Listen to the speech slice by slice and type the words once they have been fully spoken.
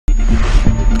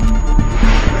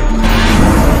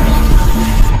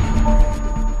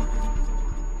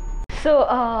So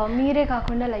మీరే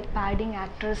కాకుండా like padding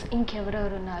actors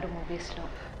ఇంకెవరెవరు ఉన్నారు మూవీస్లో?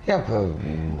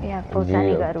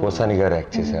 పోసాని గారు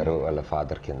యాక్ట్ చేశారు వాళ్ళ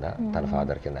ఫాదర్ కింద, తన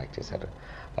ఫాదర్ కింద యాక్ట్ చేశారు.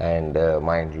 అండ్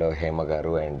మా ఇంట్లో హేమ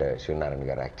గారు అండ్ శివనారాయణ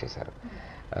గారు యాక్ట్ చేశారు.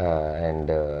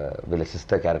 అండ్ వీళ్ళ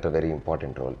sister character very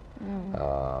important role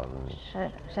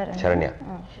Saranya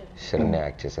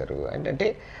act చేశారు. అంటే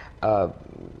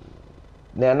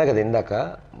నేను అన్నా కదా ఇందాక,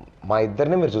 మా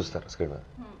ఇద్దరిని మీరు చూస్తారు స్క్రీన్ మీద,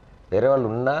 వేరే వాళ్ళు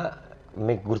ఉన్నా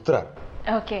మీకు గుర్తురారు.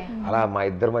 అలా మా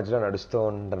ఇద్దరి మధ్యలో నడుస్తూ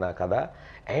ఉంటున్న కథ.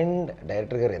 అండ్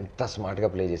డైరెక్టర్ గారు ఎంత స్మార్ట్గా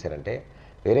ప్లే చేశారంటే,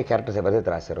 వేరే క్యారెక్టర్స్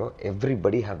ఎవరైతే రాశారో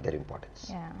ఎవ్రీబడి హ్యావ్ దర్ ఇంపార్టెన్స్.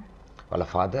 వాళ్ళ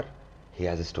father he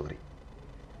has a story,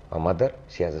 my mother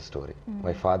she has a story,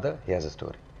 my father he has a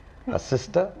story, my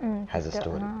sister has a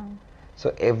story. So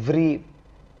every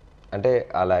అంటే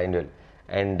అలా ఇండివిజువల్.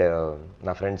 అండ్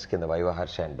నా friends కింద viva,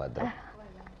 Harsha and Bhadra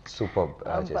super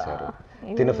చేశారు.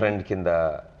 తిన friend కింద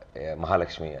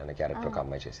మహాలక్ష్మి అనే character ఒక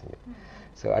అమ్మాయి చేసింది.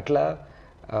 సో అట్లా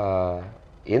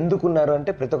ఎందుకున్నారు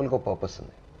అంటే ప్రతి ఒక్కరికి ఒక పర్పస్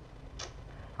ఉంది.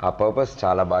 ఆ పర్పస్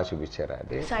చాలా బాగా చూపించారు.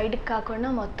 అది సైడ్ కాకుండా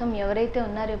మొత్తం ఎవరైతే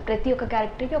ఉన్నారో ప్రతి ఒక్క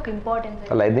క్యారెక్టర్కి ఒక ఇంపార్టెన్స్.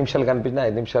 వాళ్ళు 5 నిమిషాలు కనిపించిన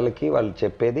 5 నిమిషాలకి వాళ్ళు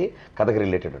చెప్పేది కథకి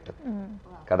రిలేటెడ్ ఉంటుంది,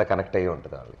 కథ కనెక్ట్ అయ్యి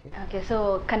ఉంటుంది వాళ్ళకి. ఓకే, సో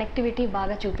కనెక్టివిటీ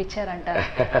బాగా చూపించారంట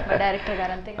డైరెక్టర్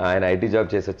గారు. అంతే, ఆయన ఐటీ జాబ్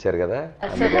చేసి వచ్చారు కదా,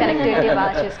 కనెక్టివిటీ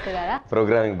బాగా చేసుకున్నారా,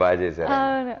 ప్రోగ్రామింగ్ బాగా చేశారు.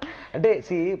 అంటే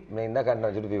నేను ఇందాక అంటున్నా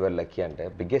చూడు, వీఆర్ లక్కీ అంటే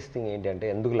బిగ్గెస్ట్ థింగ్ ఏంటి అంటే,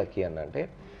 ఎందుకు లక్కీ అన్న అంటే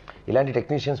ఇలాంటి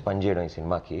టెక్నీషియన్స్ పనిచేయడం ఈ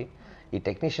సినిమాకి. ఈ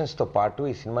టెక్నీషియన్స్తో పాటు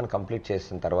ఈ సినిమాని కంప్లీట్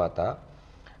చేసిన తర్వాత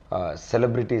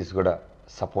సెలబ్రిటీస్ కూడా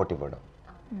సపోర్ట్ ఇవ్వడం.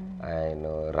 ఆయన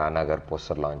రానా గారు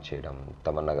పోస్టర్ లాంచ్ చేయడం,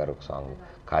 తమన్నా గారు ఒక సాంగ్,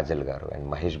 కాజల్ గారు అండ్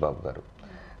మహేష్ బాబు గారు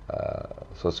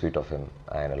సో స్వీట్ ఆఫ్ హిమ్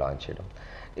ఆయన లాంచ్ చేయడం,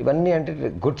 ఇవన్నీ అంటే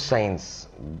good science,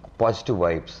 positive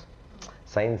vibes.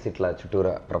 Science ఇట్లా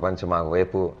చుట్టూరా ప్రపంచం మా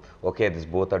వైపు, okay this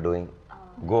both are doing,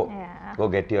 go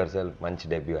get your self, మంచి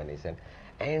డెబ్యూ అనేసి.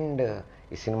 అండ్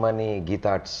ఈ సినిమాని గీతా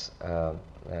ఆర్ట్స్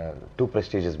 2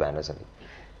 ప్రెస్టీజియస్ బ్యానర్స్ అని,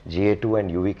 GA2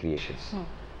 అండ్ UV క్రియేషన్స్,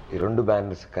 ఈ 2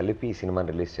 బ్యానర్స్ కలిపి ఈ సినిమాని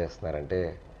రిలీజ్ చేస్తున్నారంటే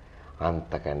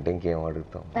అంతకంటే ఇంకేం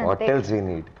అడుగుతాం. What else we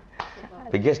need?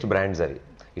 Biggest brands అవి.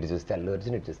 ఇటు చూస్తే అల్లు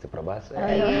అర్జున్, ఇటు చూస్తే ప్రభాస్,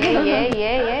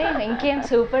 ఇంకేం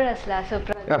సూపర్. అసలు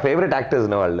నా ఫేవరెట్ యాక్టర్స్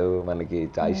ఉన్న వాళ్ళు, మనకి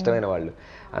చాలా ఇష్టమైన వాళ్ళు,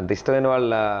 అంత ఇష్టమైన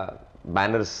వాళ్ళ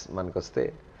బ్యానర్స్ మనకు వస్తే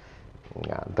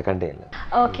అంతకంటే.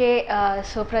 ఓకే,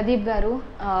 సో ప్రదీప్ గారు,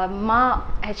 మా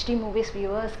హెచ్డి మూవీస్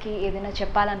వ్యూవర్స్కి ఏదైనా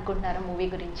చెప్పాలనుకుంటున్నారా మూవీ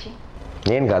గురించి?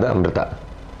 నేను కాదా, అమృత.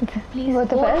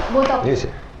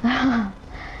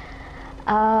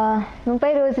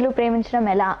 30 రోజులు ప్రేమించడం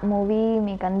ఎలా మూవీ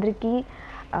మీకు అందరికీ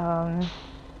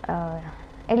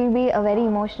it will be a very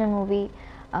emotional movie.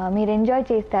 మీరు ఎంజాయ్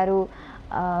చేస్తారు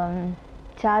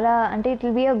చాలా, అంటే it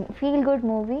will be a feel good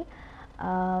movie.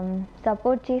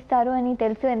 Support చేస్తారు అని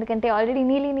తెలుసు, ఎందుకంటే ఆల్రెడీ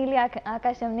నీలి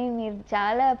ఆకాశంని మీరు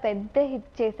చాలా పెద్ద హిట్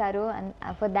చేశారు. And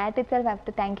for that it self have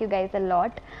to thank you guys a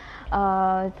lot.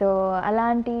 So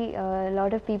అలాంటి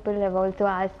lot of people have also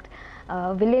asked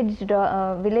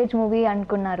village movie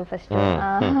అనుకున్నారు ఫస్ట్.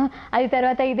 అది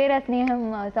తర్వాత ఇదేరా స్నేహం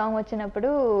సాంగ్ వచ్చినప్పుడు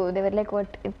దేవర్ లైక్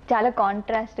వాట్, చాలా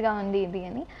కాంట్రాస్ట్గా ఉంది ఇది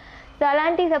అని. సో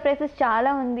అలాంటి సర్ప్రైజెస్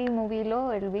చాలా ఉంది మూవీలో.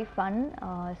 It will be fun.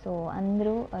 So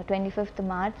అందరూ 25th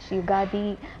March Ugadi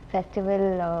festival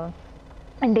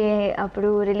day అప్పుడు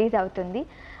రిలీజ్ అవుతుంది.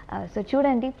 సో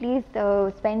చూడండి please,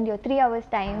 spend your 3 hours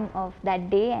time of that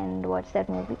day and watch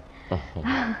that movie.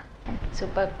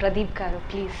 Super. Pradeep గారు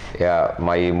ప్లీజ్.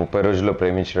 మా ఈ 30 రోజుల్లో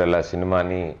ప్రేమించడం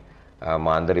సినిమాని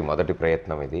మా అందరి మొదటి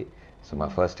ప్రయత్నం ఇది. సో మా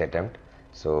ఫస్ట్ అటెంప్ట్.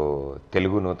 సో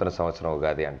తెలుగు నూతన సంవత్సరం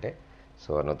ఉగాది అంటే,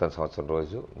 సో నూతన సంవత్సరం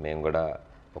రోజు మేము కూడా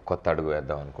ఒక కొత్త అడుగు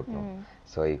వేద్దాం అనుకుంటున్నాం.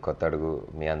 సో ఈ కొత్త అడుగు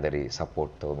మీ అందరి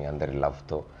సపోర్ట్తో, మీ అందరి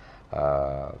లవ్తో,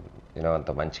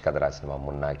 అంత మంచి కథ రాసిన మా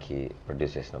మున్నాకి,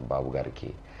 ప్రొడ్యూస్ చేసిన బాబు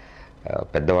గారికి,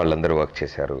 పెద్దవాళ్ళందరూ వర్క్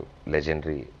చేశారు,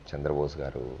 లెజెండరీ చంద్రబోస్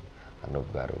గారు,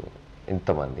 అనూప్ గారు,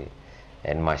 ఇంతమంది,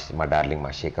 అండ్ మా డార్లింగ్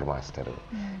మా శేఖర్ మాస్టరు.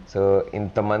 సో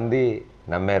ఇంతమంది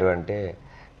నమ్మారు అంటే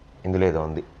ఇందులో ఏదో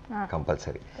ఉంది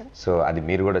కంపల్సరీ. సో అది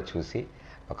మీరు కూడా చూసి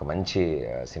ఒక మంచి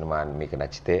సినిమా మీకు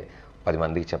నచ్చితే 10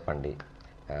 మందికి చెప్పండి.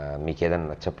 మీకు ఏదైనా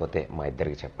నచ్చకపోతే మా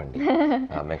ఇద్దరికి చెప్పండి,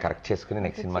 మేము కరెక్ట్ చేసుకుని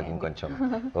నెక్స్ట్ సినిమాకి ఇంకొంచెం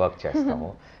వర్క్ చేస్తాము.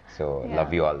 So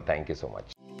love you all, thank you so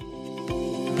much.